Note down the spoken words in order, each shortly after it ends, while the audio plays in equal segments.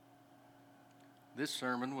This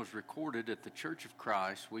sermon was recorded at the Church of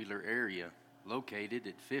Christ, Wheeler area, located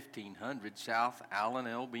at 1500 South Allen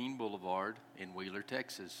L. Bean Boulevard in Wheeler,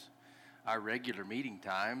 Texas. Our regular meeting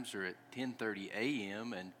times are at 10:30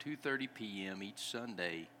 a.m. and 2:30 p.m. each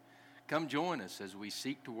Sunday. Come join us as we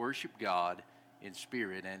seek to worship God in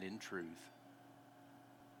spirit and in truth.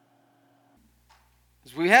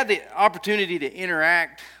 As we had the opportunity to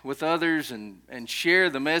interact with others and share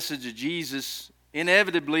the message of Jesus,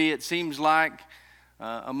 inevitably it seems like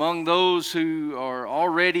among those who are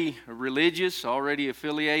already religious, already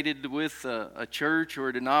affiliated with a church or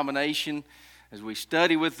a denomination, as we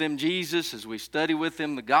study with them Jesus, as we study with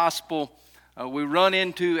them the gospel, we run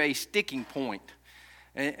into a sticking point.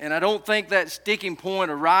 And I don't think that sticking point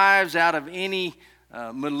arrives out of any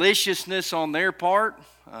maliciousness on their part.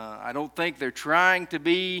 I don't think they're trying to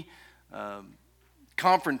be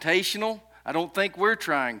confrontational. I don't think we're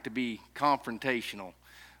trying to be confrontational.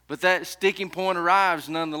 But that sticking point arrives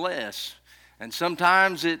nonetheless. And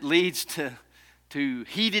sometimes it leads to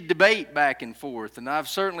heated debate back and forth. And I've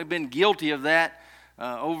certainly been guilty of that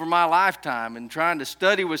over my lifetime, and trying to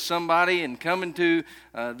study with somebody and coming to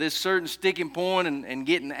this certain sticking point and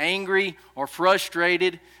getting angry or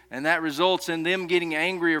frustrated, and that results in them getting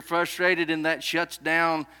angry or frustrated, and that shuts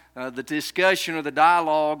down the discussion or the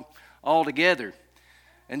dialogue altogether.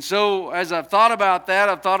 And so as I've thought about that,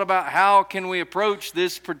 I've thought about how can we approach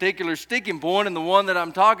this particular sticking point, and the one that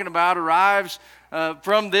I'm talking about arrives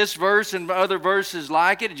from this verse and other verses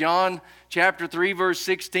like it. John chapter 3, verse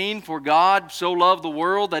 16, "For God so loved the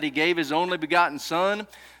world that he gave his only begotten Son,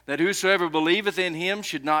 that whosoever believeth in him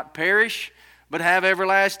should not perish, but have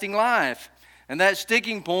everlasting life." And that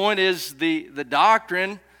sticking point is the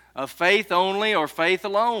doctrine of faith only or faith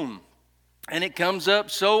alone. And it comes up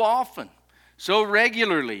so often, so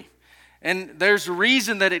regularly. And there's a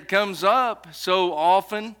reason that it comes up so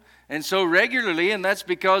often and so regularly, and that's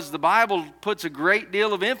because the Bible puts a great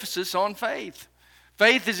deal of emphasis on faith.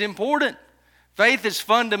 Faith is important. Faith is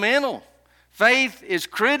fundamental. Faith is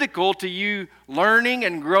critical to you learning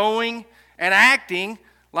and growing and acting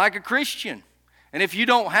like a Christian. And if you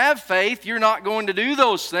don't have faith, you're not going to do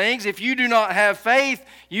those things. If you do not have faith,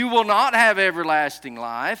 you will not have everlasting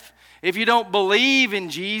life. If you don't believe in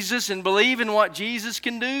Jesus and believe in what Jesus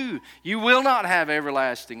can do, you will not have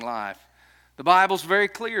everlasting life. The Bible's very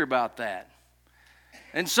clear about that.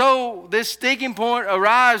 And so this sticking point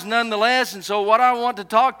arrives nonetheless. And so what I want to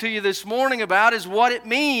talk to you this morning about is what it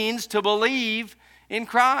means to believe in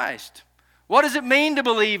Christ. What does it mean to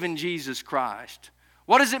believe in Jesus Christ?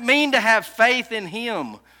 What does it mean to have faith in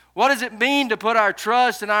Him? What does it mean to put our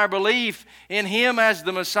trust and our belief in Him as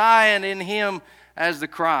the Messiah and in Him as the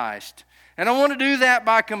Christ? And I want to do that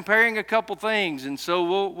by comparing a couple things. And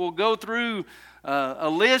so we'll go through a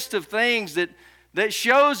list of things that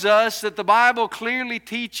shows us that the Bible clearly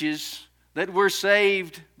teaches that we're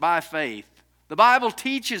saved by faith. The Bible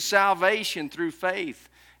teaches salvation through faith.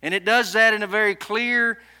 And it does that in a very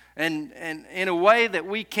clear and in a way that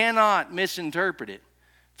we cannot misinterpret it.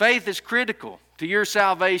 Faith is critical to your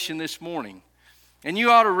salvation this morning. And you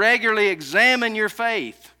ought to regularly examine your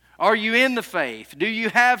faith. Are you in the faith? Do you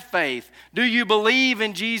have faith? Do you believe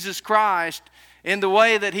in Jesus Christ in the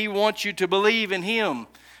way that He wants you to believe in Him?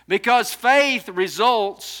 Because faith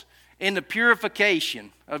results in the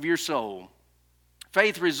purification of your soul.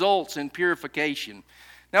 Faith results in purification.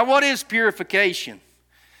 Now, what is purification?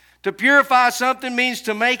 To purify something means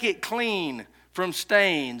to make it clean from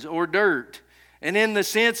stains or dirt. And in the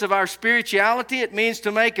sense of our spirituality, it means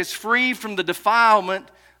to make us free from the defilement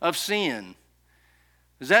of sin.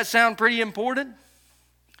 Does that sound pretty important?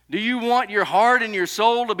 Do you want your heart and your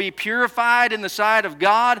soul to be purified in the sight of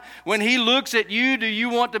God? When He looks at you, do you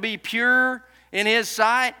want to be pure in His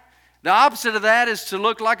sight? The opposite of that is to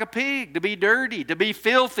look like a pig, to be dirty, to be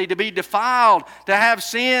filthy, to be defiled, to have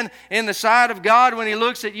sin in the sight of God. When He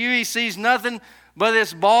looks at you, He sees nothing but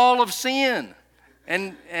this ball of sin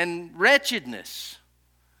and wretchedness.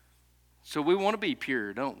 So we want to be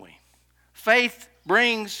pure, don't we? Faith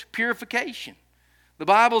brings purification. The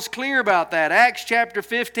Bible's clear about that. Acts chapter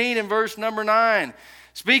 15 and verse number 9.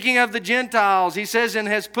 Speaking of the Gentiles, he says, "And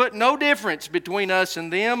has put no difference between us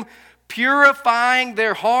and them, purifying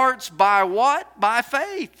their hearts by" what? By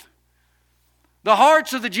faith. The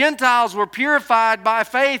hearts of the Gentiles were purified by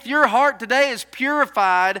faith. Your heart today is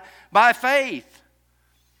purified by faith.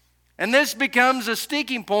 And this becomes a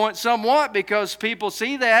sticking point somewhat, because people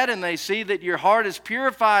see that and they see that your heart is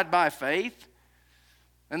purified by faith,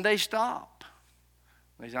 and they stop.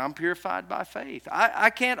 They say, "I'm purified by faith." I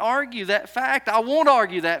can't argue that fact. I won't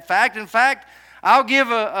argue that fact. In fact, I'll give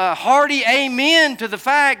a hearty amen to the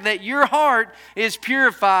fact that your heart is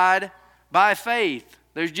purified by faith.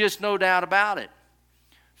 There's just no doubt about it.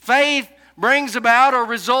 Faith brings about or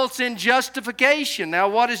results in justification. Now,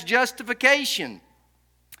 what is justification?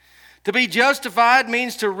 To be justified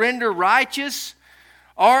means to render righteous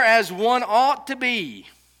or as one ought to be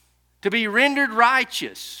rendered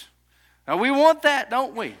righteous. Now, we want that,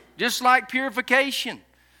 don't we? Just like purification.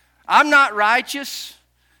 I'm not righteous,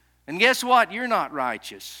 and guess what? You're not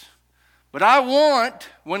righteous. But I want,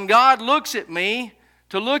 when God looks at me,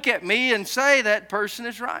 to look at me and say that person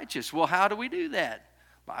is righteous. Well, how do we do that?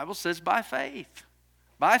 The Bible says by faith.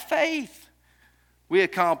 By faith we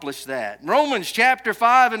accomplish that. Romans chapter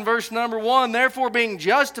 5 and verse number 1, therefore being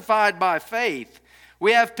justified by faith,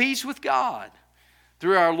 we have peace with God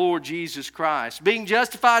through our Lord Jesus Christ. Being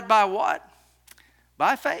justified by what?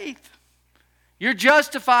 By faith. You're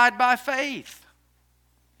justified by faith.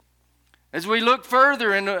 As we look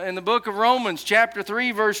further in the book of Romans chapter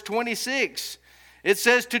 3 verse 26, it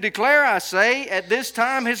says, to declare, I say, at this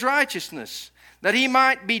time his righteousness, that he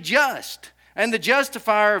might be just, and the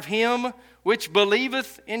justifier of him which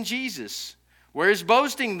believeth in Jesus. Where is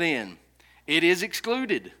boasting then? It is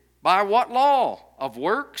excluded. By what law? Of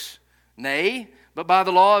works? Nay, but by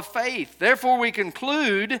the law of faith. Therefore we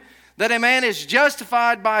conclude that a man is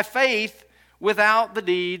justified by faith without the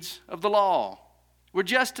deeds of the law. We're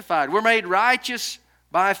justified. We're made righteous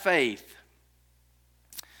by faith.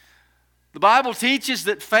 The Bible teaches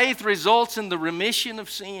that faith results in the remission of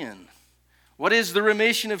sin. What is the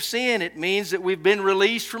remission of sin? It means that we've been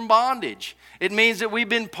released from bondage. It means that we've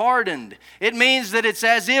been pardoned. It means that it's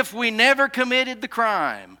as if we never committed the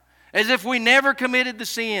crime, as if we never committed the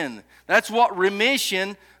sin. That's what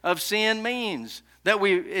remission of sin means.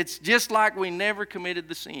 It's just like we never committed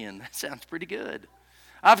the sin. That sounds pretty good.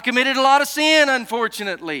 I've committed a lot of sin,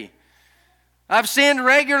 unfortunately. I've sinned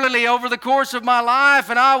regularly over the course of my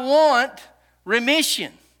life, and I want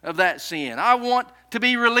remission of that sin. I want to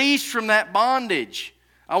be released from that bondage.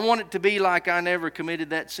 I want it to be like I never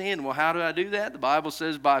committed that sin. Well, how do I do that? The Bible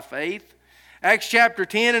says by faith. Acts chapter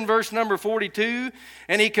 10 and verse number 42,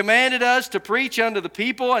 and he commanded us to preach unto the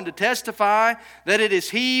people and to testify that it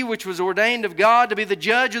is he which was ordained of God to be the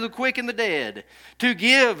judge of the quick and the dead,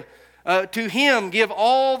 to him give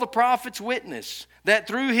all the prophets witness, that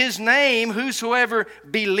through his name whosoever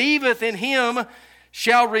believeth in him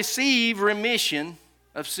shall receive remission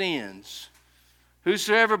of sins.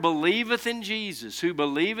 Whosoever believeth in Jesus, who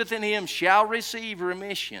believeth in him, shall receive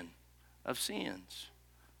remission of sins.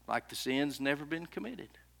 Like the sin's never been committed.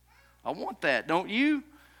 I want that, don't you?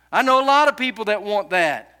 I know a lot of people that want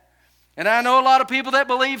that. And I know a lot of people that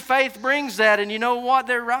believe faith brings that. And you know what?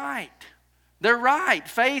 They're right. They're right.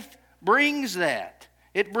 Faith brings that.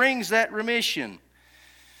 It brings that remission.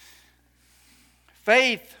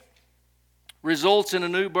 Faith results in a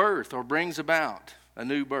new birth, or brings about a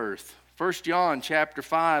new birth. 1 John chapter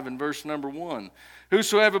 5 and verse number 1.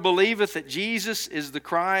 Whosoever believeth that Jesus is the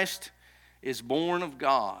Christ is born of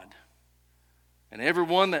God. And every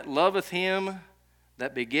one that loveth him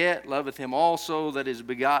that beget loveth him also that is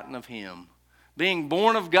begotten of him. Being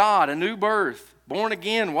born of God, a new birth, born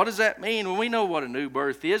again. What does that mean? Well, we know what a new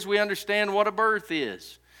birth is. We understand what a birth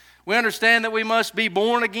is. We understand that we must be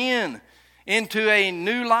born again into a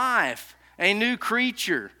new life, a new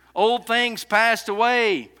creature. Old things passed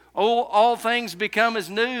away. All things become as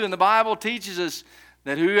new. And the Bible teaches us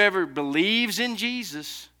that whoever believes in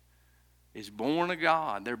Jesus is born of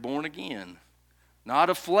God. They're born again. Not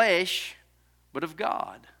of flesh, but of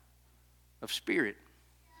God, of spirit.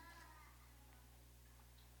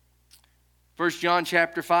 1 John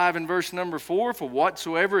chapter 5 and verse number 4, for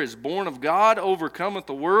whatsoever is born of God overcometh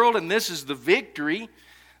the world, and this is the victory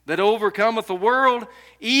that overcometh the world,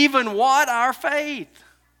 even what? Our faith.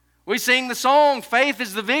 We sing the song, faith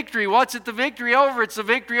is the victory. What's it the victory over? It's the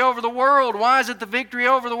victory over the world. Why is it the victory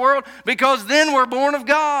over the world? Because then we're born of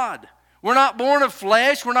God. We're not born of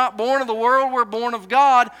flesh. We're not born of the world. We're born of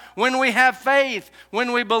God when we have faith,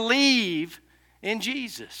 when we believe in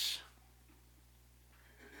Jesus.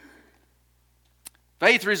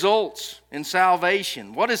 Faith results in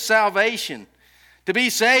salvation. What is salvation? To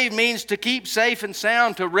be saved means to keep safe and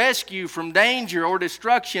sound, to rescue from danger or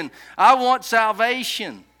destruction. I want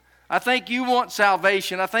salvation. I think you want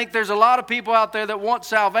salvation. I think there's a lot of people out there that want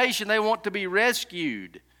salvation. They want to be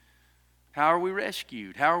rescued. How are we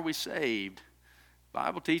rescued? How are we saved? The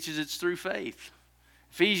Bible teaches it's through faith.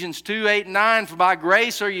 Ephesians 2, 8, and 9, for by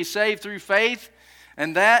grace are you saved through faith,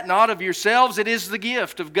 and that not of yourselves, it is the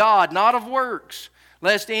gift of God, not of works,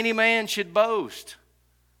 lest any man should boast.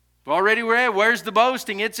 We've already read, where's the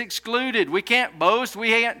boasting? It's excluded. We can't boast. We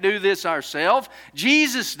can't do this ourselves.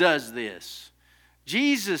 Jesus does this.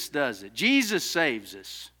 Jesus does it. Jesus saves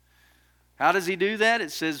us. How does he do that?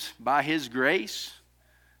 It says by his grace.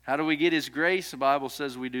 How do we get his grace? The Bible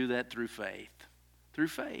says we do that through faith. Through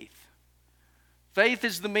faith. Faith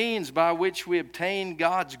is the means by which we obtain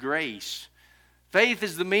God's grace. Faith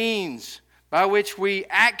is the means by which we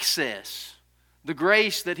access the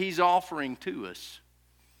grace that he's offering to us.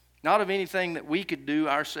 Not of anything that we could do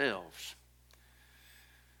ourselves.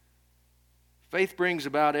 Faith brings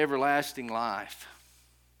about everlasting life.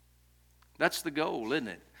 That's the goal, isn't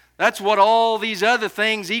it? That's what all these other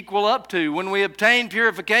things equal up to. When we obtain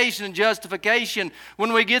purification and justification,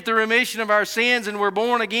 when we get the remission of our sins and we're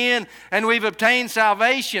born again and we've obtained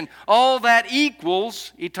salvation, all that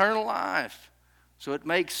equals eternal life. So it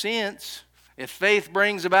makes sense, if faith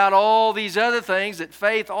brings about all these other things, that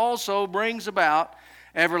faith also brings about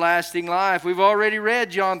everlasting life. We've already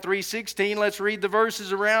read John 3:16. Let's read the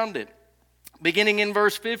verses around it. Beginning in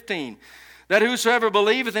verse 15. That whosoever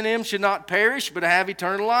believeth in him should not perish, but have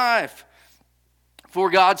eternal life. For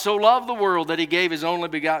God so loved the world that he gave his only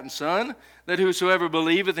begotten Son, that whosoever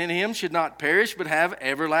believeth in him should not perish, but have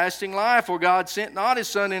everlasting life. For God sent not his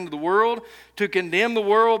Son into the world to condemn the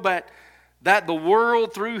world, but that the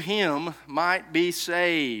world through him might be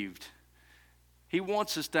saved. He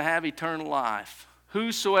wants us to have eternal life.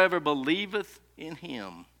 Whosoever believeth in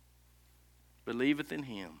him, believeth in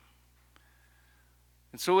him.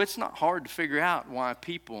 And so it's not hard to figure out why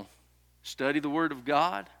people study the Word of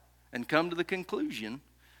God and come to the conclusion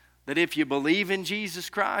that if you believe in Jesus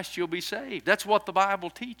Christ, you'll be saved. That's what the Bible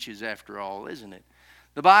teaches, after all, isn't it?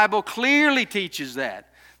 The Bible clearly teaches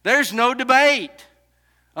that. There's no debate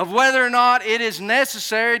of whether or not it is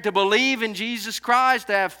necessary to believe in Jesus Christ,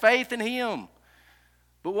 to have faith in him.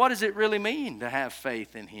 But what does it really mean to have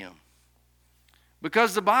faith in him?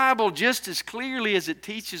 Because the Bible, just as clearly as it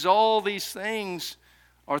teaches all these things,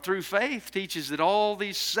 or through faith, teaches that all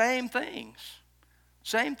these same things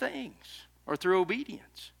are through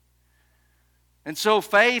obedience. And so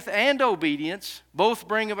faith and obedience both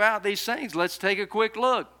bring about these things. Let's take a quick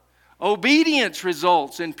look. Obedience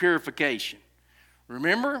results in purification.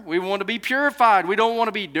 Remember, we want to be purified. We don't want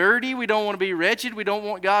to be dirty. We don't want to be wretched. We don't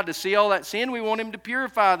want God to see all that sin. We want him to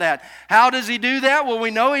purify that. How does he do that? Well,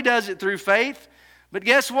 we know he does it through faith. But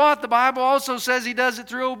guess what? The Bible also says he does it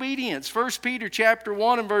through obedience. 1 Peter chapter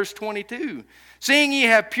 1 and verse 22. Seeing ye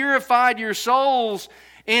have purified your souls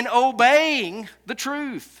in obeying the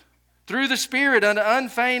truth, through the Spirit unto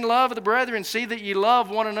unfeigned love of the brethren, see that ye love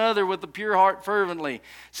one another with a pure heart fervently.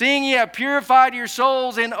 Seeing ye have purified your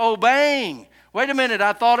souls in obeying. Wait a minute,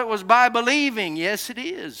 I thought it was by believing. Yes, it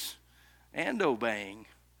is. And obeying.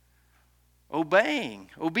 Obeying.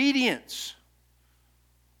 Obedience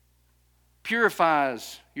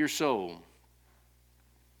purifies your soul.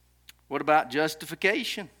 What about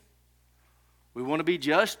justification? We want to be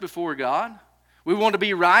just before God. We want to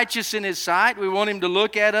be righteous in his sight. We want him to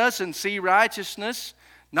look at us and see righteousness,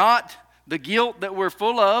 not the guilt that we're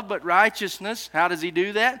full of, but righteousness. How does he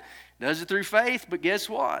do that? He does it through faith, but guess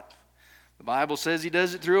what? The Bible says he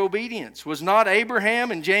does it through obedience. Was not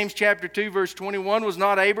Abraham, in James chapter 2 verse 21, was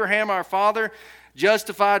not Abraham our father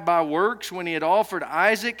justified by works when he had offered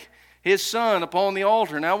Isaac his son upon the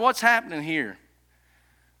altar? Now what's happening here?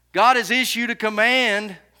 God has issued a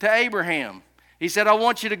command to Abraham. He said, I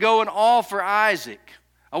want you to go and offer Isaac.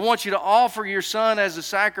 I want you to offer your son as a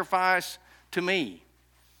sacrifice to me.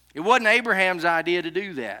 It wasn't Abraham's idea to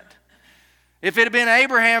do that. If it had been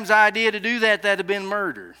Abraham's idea to do that, that'd have been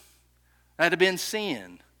murder. That'd have been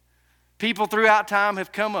sin. People throughout time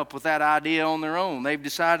have come up with that idea on their own. They've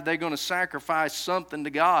decided they're going to sacrifice something to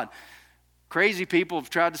God. Crazy people have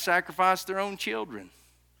tried to sacrifice their own children.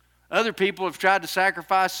 Other people have tried to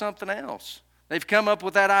sacrifice something else. They've come up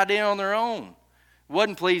with that idea on their own. It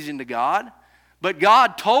wasn't pleasing to God. But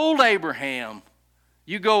God told Abraham,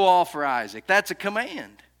 you go offer Isaac. That's a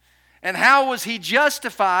command. And how was he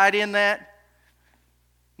justified in that?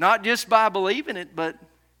 Not just by believing it, but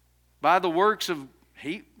by the works of,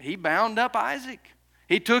 he bound up Isaac.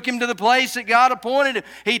 He took him to the place that God appointed him.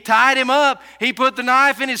 He tied him up. He put the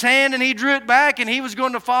knife in his hand and he drew it back, and he was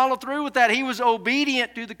going to follow through with that. He was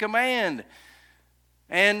obedient to the command.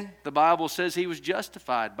 And the Bible says he was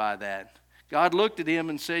justified by that. God looked at him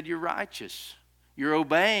and said, you're righteous. You're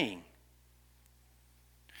obeying.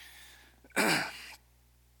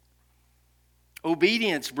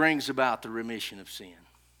 Obedience brings about the remission of sin.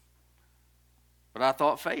 But I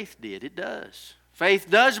thought faith did. It does. Faith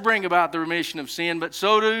does bring about the remission of sin, but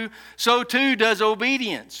so too does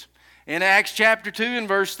obedience. In Acts chapter 2 and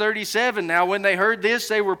verse 37, now when they heard this,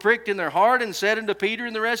 they were pricked in their heart and said unto Peter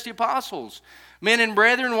and the rest of the apostles, Men and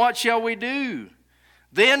brethren, what shall we do?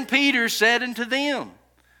 Then Peter said unto them.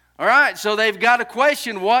 All right, so they've got a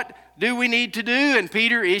question. What do we need to do? And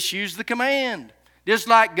Peter issues the command. Just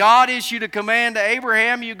like God issued a command to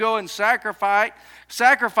Abraham, you go and sacrifice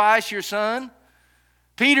your son.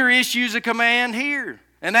 Peter issues a command here.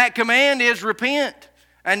 And that command is repent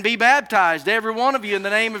and be baptized, every one of you, in the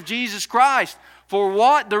name of Jesus Christ. For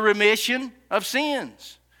what? The remission of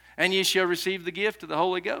sins. And ye shall receive the gift of the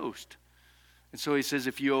Holy Ghost. And so he says,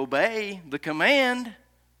 if you obey the command,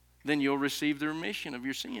 then you'll receive the remission of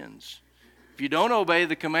your sins. If you don't obey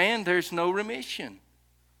the command, there's no remission.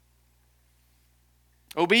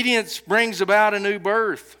 Obedience brings about a new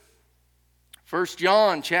birth. 1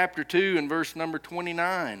 John chapter 2 and verse number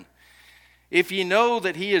 29. If ye know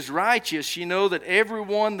that he is righteous, ye know that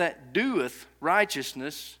everyone that doeth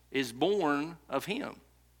righteousness is born of him.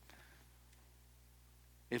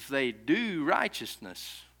 If they do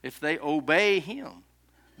righteousness, if they obey him,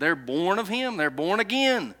 they're born of him. They're born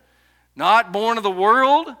again. Not born of the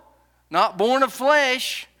world, not born of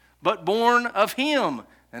flesh, but born of him.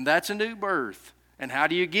 And that's a new birth. And how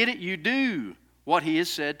do you get it? You do what he has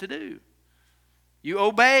said to do. You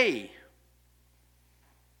obey.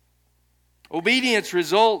 Obedience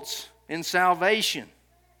results in salvation.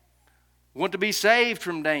 Want to be saved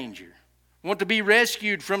from danger. Want to be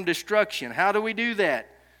rescued from destruction. How do we do that?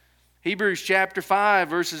 Hebrews chapter 5,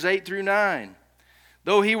 verses 8 through 9.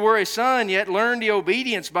 Though he were a son, yet learned he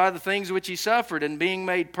obedience by the things which he suffered, and being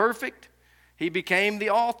made perfect, he became the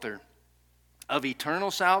author of eternal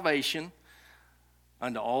salvation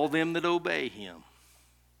unto all them that obey him.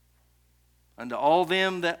 Unto all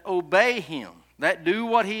them that obey him, that do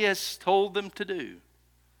what he has told them to do.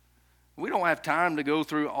 We don't have time to go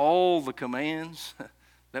through all the commands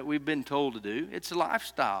that we've been told to do. It's a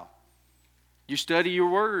lifestyle. You study your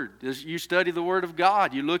word. You study the word of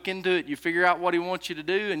God. You look into it. You figure out what he wants you to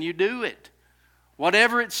do, and you do it.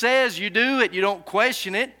 Whatever it says, you do it. You don't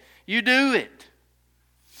question it. You do it.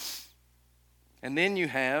 And then you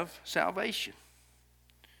have salvation.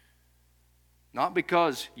 Not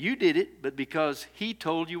because you did it, but because he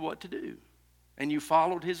told you what to do. And you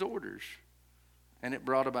followed his orders. And it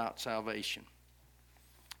brought about salvation.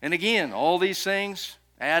 And again, all these things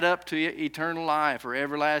add up to eternal life or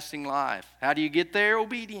everlasting life. How do you get there?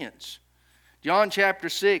 Obedience. John chapter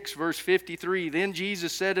 6, verse 53. Then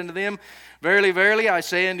Jesus said unto them, Verily, verily, I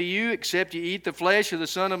say unto you, except ye eat the flesh of the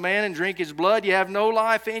Son of Man and drink his blood, ye have no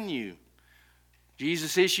life in you.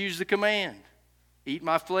 Jesus issues the command. Eat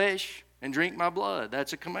my flesh and drink my blood.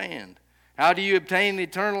 That's a command. How do you obtain the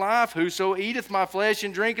eternal life? Whoso eateth my flesh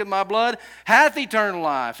and drinketh my blood hath eternal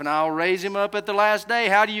life, and I will raise him up at the last day.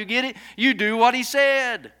 How do you get it? You do what he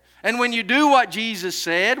said. And when you do what Jesus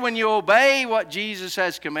said, when you obey what Jesus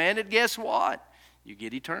has commanded, guess what? You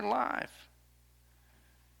get eternal life.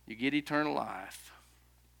 You get eternal life.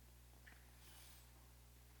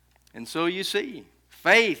 And so you see,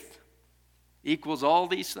 faith equals all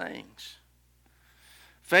these things.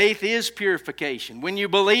 Faith is purification. When you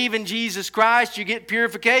believe in Jesus Christ, you get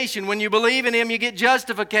purification. When you believe in him, you get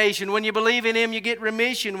justification. When you believe in him, you get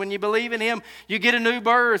remission. When you believe in him, you get a new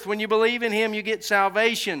birth. When you believe in him, you get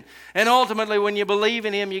salvation. And ultimately, when you believe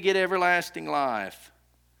in him, you get everlasting life.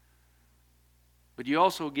 But you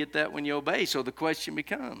also get that when you obey. So the question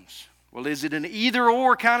becomes, well, is it an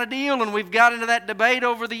either-or kind of deal? And we've got into that debate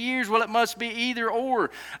over the years. Well, it must be either-or.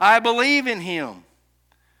 I believe in him.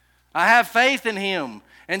 I have faith in him.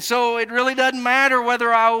 And so it really doesn't matter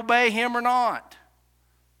whether I obey him or not.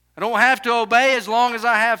 I don't have to obey as long as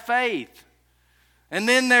I have faith. And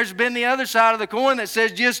then there's been the other side of the coin that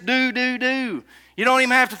says just do. You don't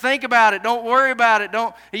even have to think about it. Don't worry about it.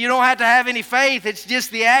 You don't have to have any faith. It's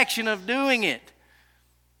just the action of doing it.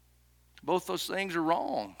 Both those things are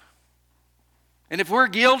wrong. And if we're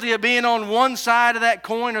guilty of being on one side of that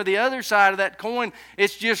coin or the other side of that coin,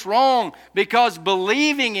 it's just wrong, because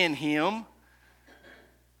believing in him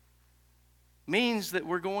means that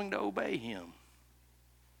we're going to obey him.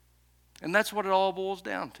 And that's what it all boils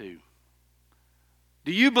down to.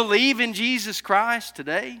 Do you believe in Jesus Christ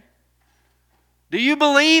today? Do you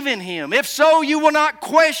believe in him? If so, you will not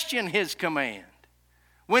question his command.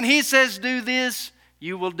 When he says do this,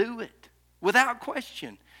 you will do it without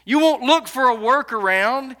question. You won't look for a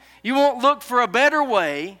workaround. You won't look for a better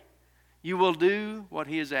way. You will do what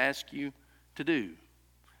he has asked you to do.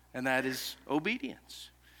 And that is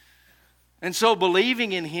obedience. And so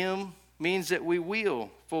believing in him means that we will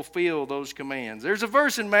fulfill those commands. There's a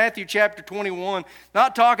verse in Matthew chapter 21,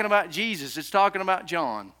 not talking about Jesus, it's talking about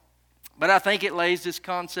John. But I think it lays this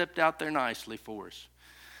concept out there nicely for us.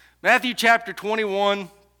 Matthew chapter 21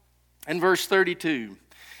 and verse 32.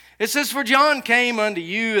 It says, For John came unto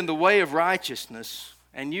you in the way of righteousness,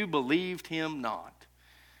 and you believed him not.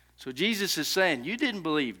 So Jesus is saying, you didn't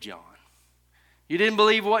believe John. You didn't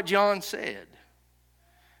believe what John said.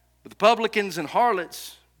 But the publicans and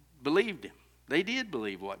harlots believed him. They did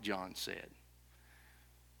believe what John said.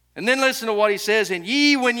 And then listen to what he says, and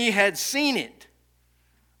ye, when ye had seen it,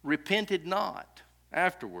 repented not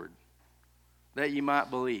afterward, that ye might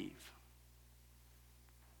believe.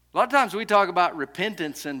 A lot of times we talk about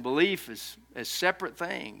repentance and belief as separate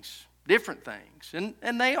things, different things.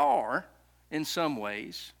 And they are in some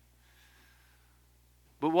ways.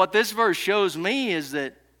 But what this verse shows me is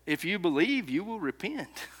that if you believe, you will repent.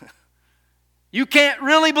 You can't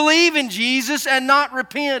really believe in Jesus and not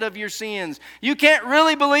repent of your sins. You can't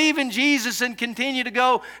really believe in Jesus and continue to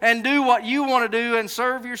go and do what you want to do and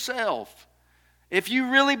serve yourself. If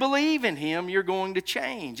you really believe in Him, you're going to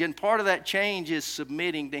change. And part of that change is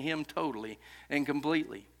submitting to Him totally and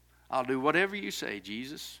completely. I'll do whatever you say,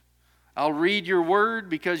 Jesus. I'll read your word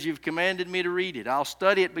because you've commanded me to read it. I'll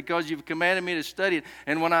study it because you've commanded me to study it.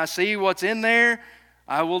 And when I see what's in there,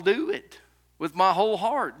 I will do it with my whole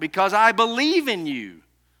heart because I believe in you.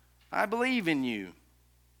 I believe in you.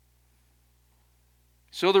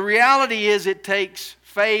 So the reality is it takes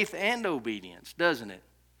faith and obedience, doesn't it?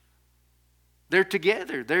 They're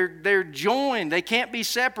together. They're joined. They can't be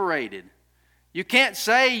separated. You can't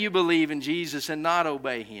say you believe in Jesus and not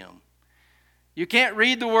obey Him. You can't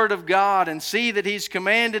read the Word of God and see that He's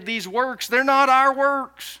commanded these works. They're not our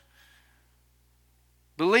works.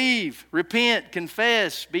 Believe, repent,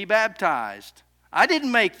 confess, be baptized. I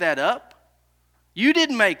didn't make that up. You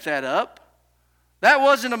didn't make that up. That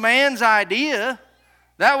wasn't a man's idea.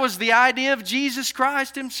 That was the idea of Jesus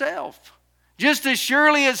Christ Himself. Just as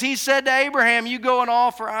surely as He said to Abraham, you go and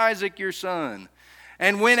offer Isaac your son.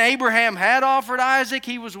 And when Abraham had offered Isaac,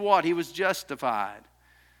 he was what? He was justified.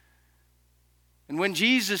 And when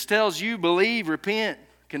Jesus tells you, believe, repent,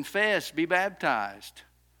 confess, be baptized,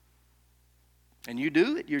 and you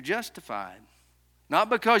do it, you're justified. Not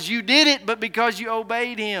because you did it, but because you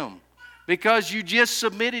obeyed Him. Because you just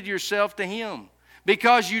submitted yourself to Him.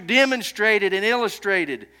 Because you demonstrated and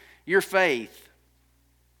illustrated your faith.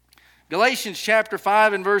 Galatians chapter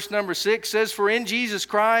 5 and verse number 6 says, for in Jesus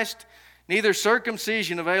Christ neither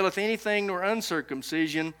circumcision availeth anything nor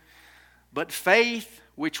uncircumcision, but faith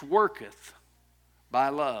which worketh by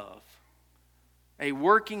love. A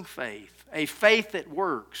working faith. A faith that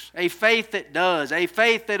works. A faith that does. A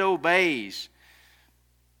faith that obeys.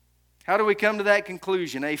 How do we come to that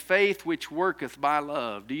conclusion? A faith which worketh by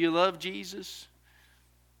love. Do you love Jesus?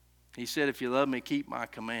 He said, if you love me, keep my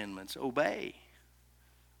commandments. Obey.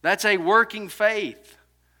 That's a working faith.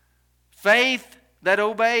 Faith that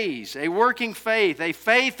obeys. A working faith. A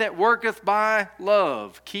faith that worketh by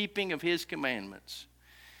love. Keeping of His commandments.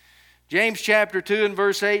 James chapter 2 and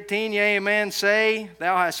verse 18, yea, a man say,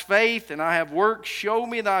 thou hast faith, and I have works. Show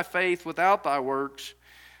me thy faith without thy works,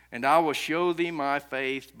 and I will show thee my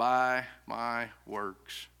faith by my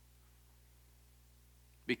works.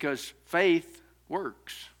 Because faith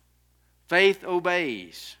works. Faith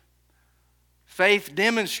obeys. Faith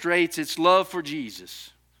demonstrates its love for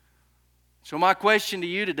Jesus. So my question to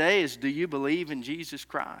you today is, do you believe in Jesus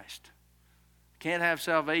Christ? You can't have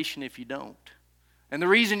salvation if you don't. And the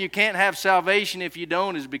reason you can't have salvation if you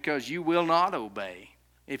don't is because you will not obey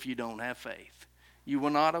if you don't have faith. You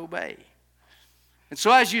will not obey. And so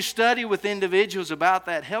as you study with individuals about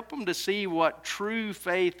that, help them to see what true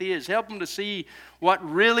faith is. Help them to see what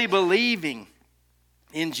really believing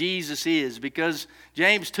in Jesus is. Because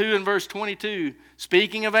James 2 and verse 22,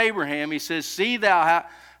 speaking of Abraham, he says, see thou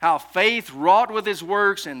how faith wrought with his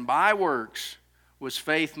works, and by works was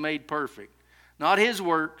faith made perfect. Not his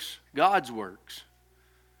works, God's works.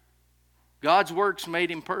 God's works made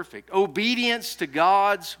him perfect. Obedience to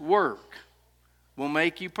God's work will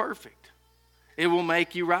make you perfect. It will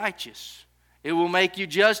make you righteous. It will make you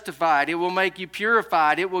justified. It will make you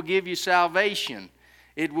purified. It will give you salvation.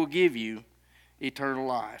 It will give you eternal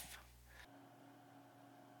life.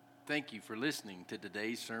 Thank you for listening to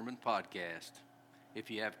today's sermon podcast. If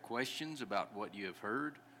you have questions about what you have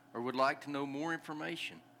heard or would like to know more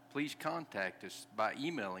information, please contact us by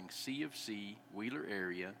emailing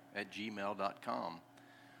cofcwheelerarea@gmail.com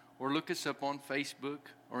or look us up on Facebook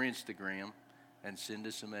or Instagram and send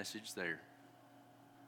us a message there.